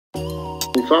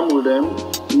The family them,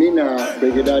 Mina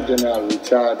Brigadier General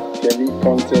Richard Kelly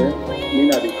Conte,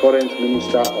 Mina the current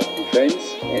Minister of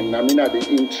Defense, and Namina the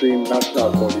interim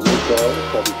National Coordinator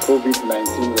for the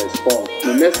COVID-19 response.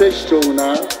 The message to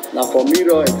Una, now for me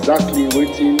exactly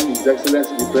waiting His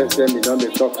Excellency the President, they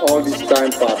don't talk all this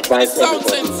time for advice.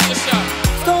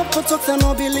 Stop for talks and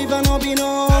no believe and no be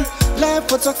no. Life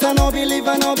for talks and no believe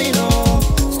and no be no.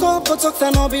 Stop for talks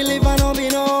and no believe and no be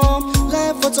no.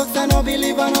 Life for talks and no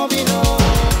believe and no be no.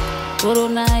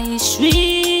 Corona is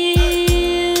real,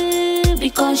 be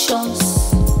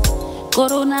conscious.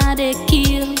 Corona they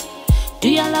kill, do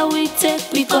you allow we take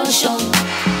precaution?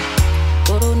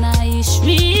 Corona is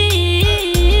real,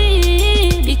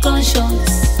 be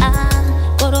conscious.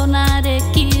 Corona they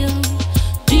kill,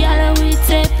 do you allow we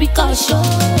take precaution?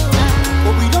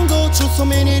 But we don't go through so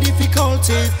many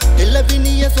difficulties. 11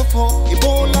 years of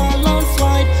Ebola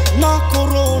landslide, not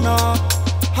Corona.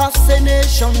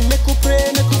 Assassination, make we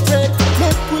pray, make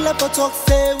we let the talk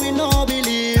say we no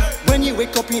believe. When you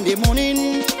wake up in the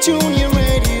morning, tune your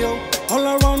radio. All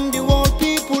around the world,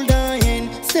 people dying.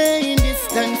 Stay in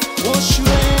distance, wash your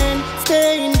hands,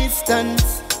 stay in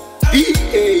distance.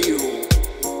 B.A.U.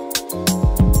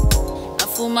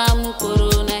 Afumamu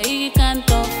corona, he can't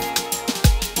talk.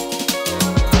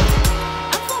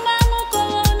 Afumamu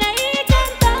corona, he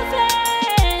can't talk.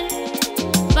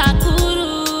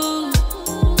 Bakuru,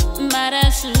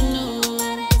 Marasunu,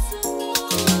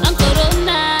 and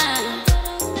corona,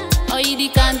 oh, he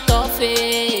can't talk.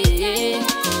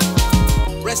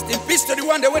 Rest in peace to the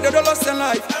one that they lost their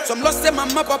life. Some lost their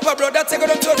mama, papa, brother, take them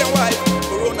to their wife.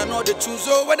 Corona know the choose,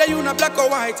 oh, whether you not black or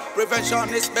white.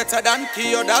 Prevention is better than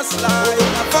cure, that's life.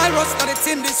 Coronavirus, that it's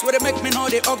in this way, they make me know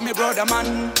they hug me brother,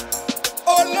 man.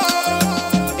 Oh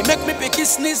Lord, it make me pick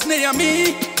his sneeze near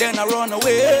me, then I run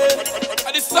away.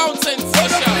 And the sound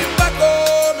sensation. Back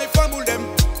home, me fumble them.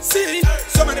 See,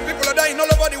 so many people are dying all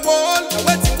over the world. Now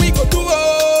what we go do,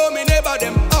 oh, me neighbor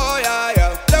them. Oh yeah,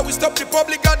 yeah. Let we stop the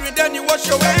public gathering, then you wash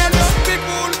your hands.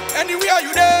 People, anywhere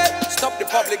you there, stop the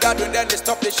public gathering, then they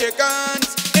stop the shake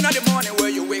hands. In the morning where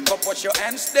you wake up, wash your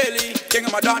hands daily. King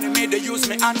of my down, you made they use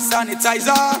me hand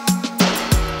sanitizer.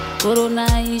 Corona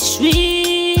is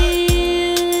real,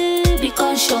 be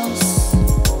conscious.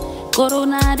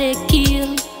 Corona they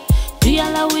kill, do you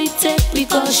allow we take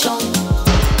precaution?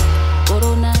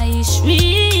 Corona is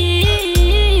real,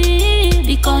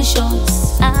 be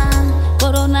conscious.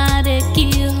 Corona they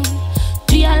kill,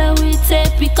 do you allow we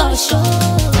take precaution?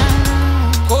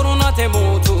 Corona te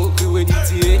moto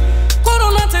kuweditie,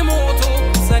 Corona te moto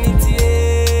sanitie.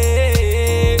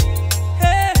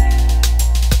 Hey,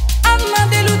 Anna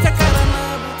de luta karana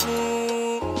butu,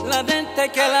 la dente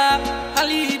kela,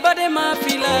 hali bade ma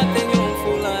fila te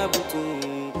nyonfola butu,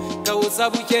 kausa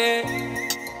buke,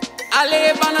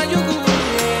 ale bana yugu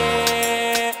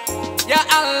ya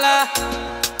Allah,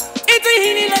 iti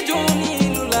hini la joni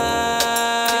lula.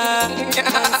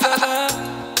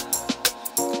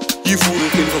 Ifuru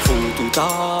kinga foto ta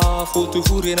foto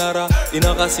furinara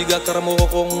inakasiga karamo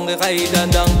kong kai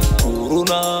dandang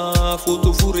Corona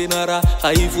foto furinara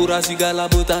kai fura sigala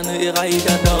butan kai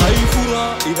dandang kai fura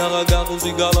inakaga ko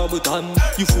sigala butan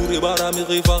ifure bara mi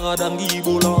rifa dam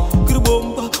gibola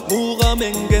kirbomba muga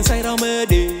mengen saira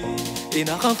mede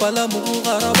inakafala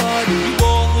muga rabadi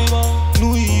boriba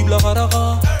nui bla karaka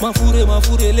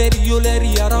mafure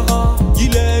leri araka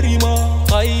ileri ma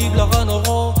kai bla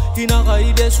kanoko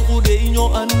Inakai besuku de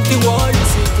inyo and the world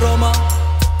is in trauma.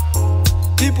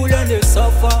 People and they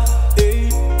suffer. Hey.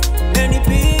 Many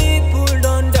people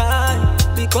don't die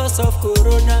because of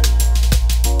Corona.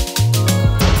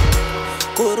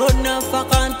 Corona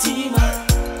fakantima,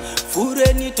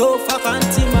 furenito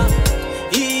fakantima,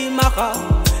 imaka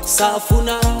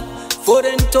safuna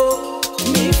forento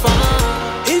mifa.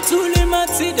 Ituli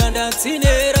mati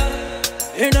dandantinera,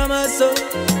 enamaso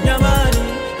nyamani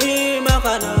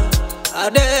imakana.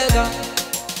 Adega.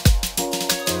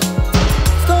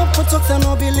 Stop for talks and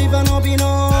no believe and no be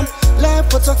no. Life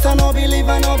for talks and no believe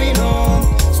and no be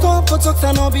no. Stop for talks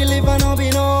and no believe and no be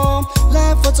no.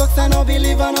 Life for talks and no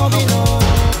believe and no be no.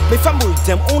 Me family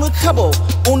them on the cable,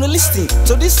 on the listing.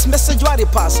 So this message why they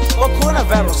pass. Or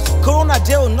coronavirus, Corona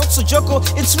deal not so joke.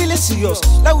 It's really serious.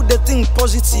 Now with the thing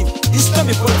positive, it's not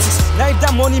be politics. Like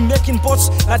that money making bots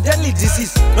a deadly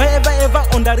disease. No ever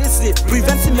underrate it.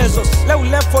 Preventive measures. Let we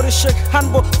left for the shake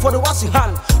handball for the what's in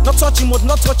hand. Not touching mouth,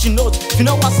 not touching nose. You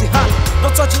know what's in hand.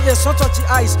 Not touching ears, not touching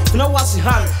eyes. You know what's in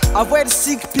hand. Avoid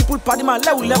sick people. Paddy man,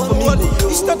 let we left for me.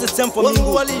 It's not the time for me.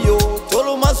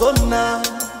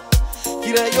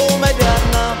 Kira yo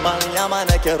mediana, manyama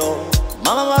na kero,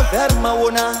 mama ma ferma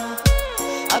wona,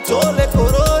 atole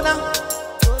corona.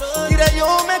 Kira yo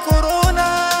me corona,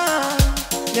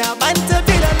 Mente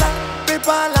birala,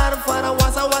 pepalar fara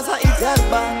wasa wasa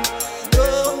idarba. No,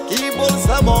 kibol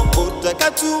samo kota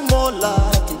katumola,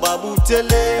 tubabu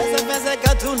tele. Fese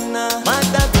katuna,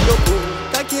 manda biloko,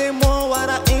 kakemo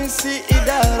wara insi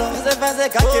idaro. Fese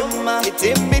kakema,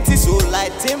 itimbiti sola,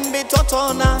 itimbi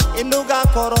totona, inuga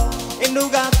koro.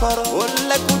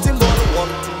 Ole kutimbolo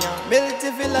wontinya,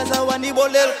 milti filaza wa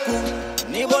nibolelku.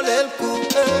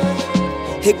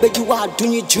 Hegbe juwa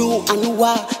dunyi ju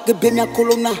anuwa gebe mia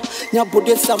kolona nya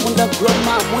bode samunda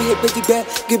groma mo hegbe dibe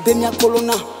gebe mia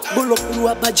kolona bulo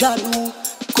kuwa bajanu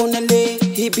konele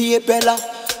hibiye bela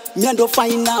miando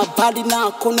faina bali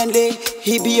na konele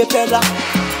hibiye bela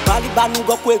bali banu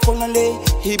go kwe konele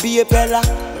hibiye bela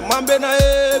mambe na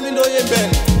mindo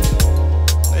yemben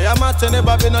ya matene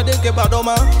babe na denke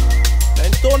badoma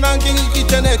entona ngingi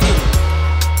kiteneki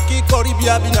ki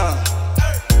koribia bina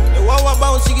wawa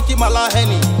bounce kiti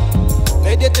malaheni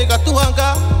ne de tega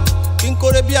tuhanga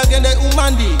kinkore bia gende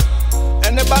umandi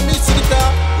ene ba mi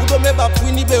sita udo me ba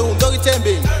puini be undo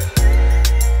itembe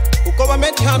ukoba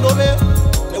menti handove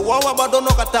ne wawa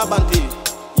badono katabanti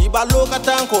ibalo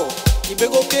katanko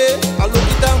ibegoke alo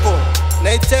kitanko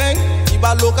ne teng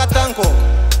ibalo katanko.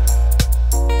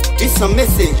 This is a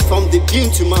message from the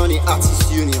Bintu Money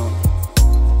Artists Union.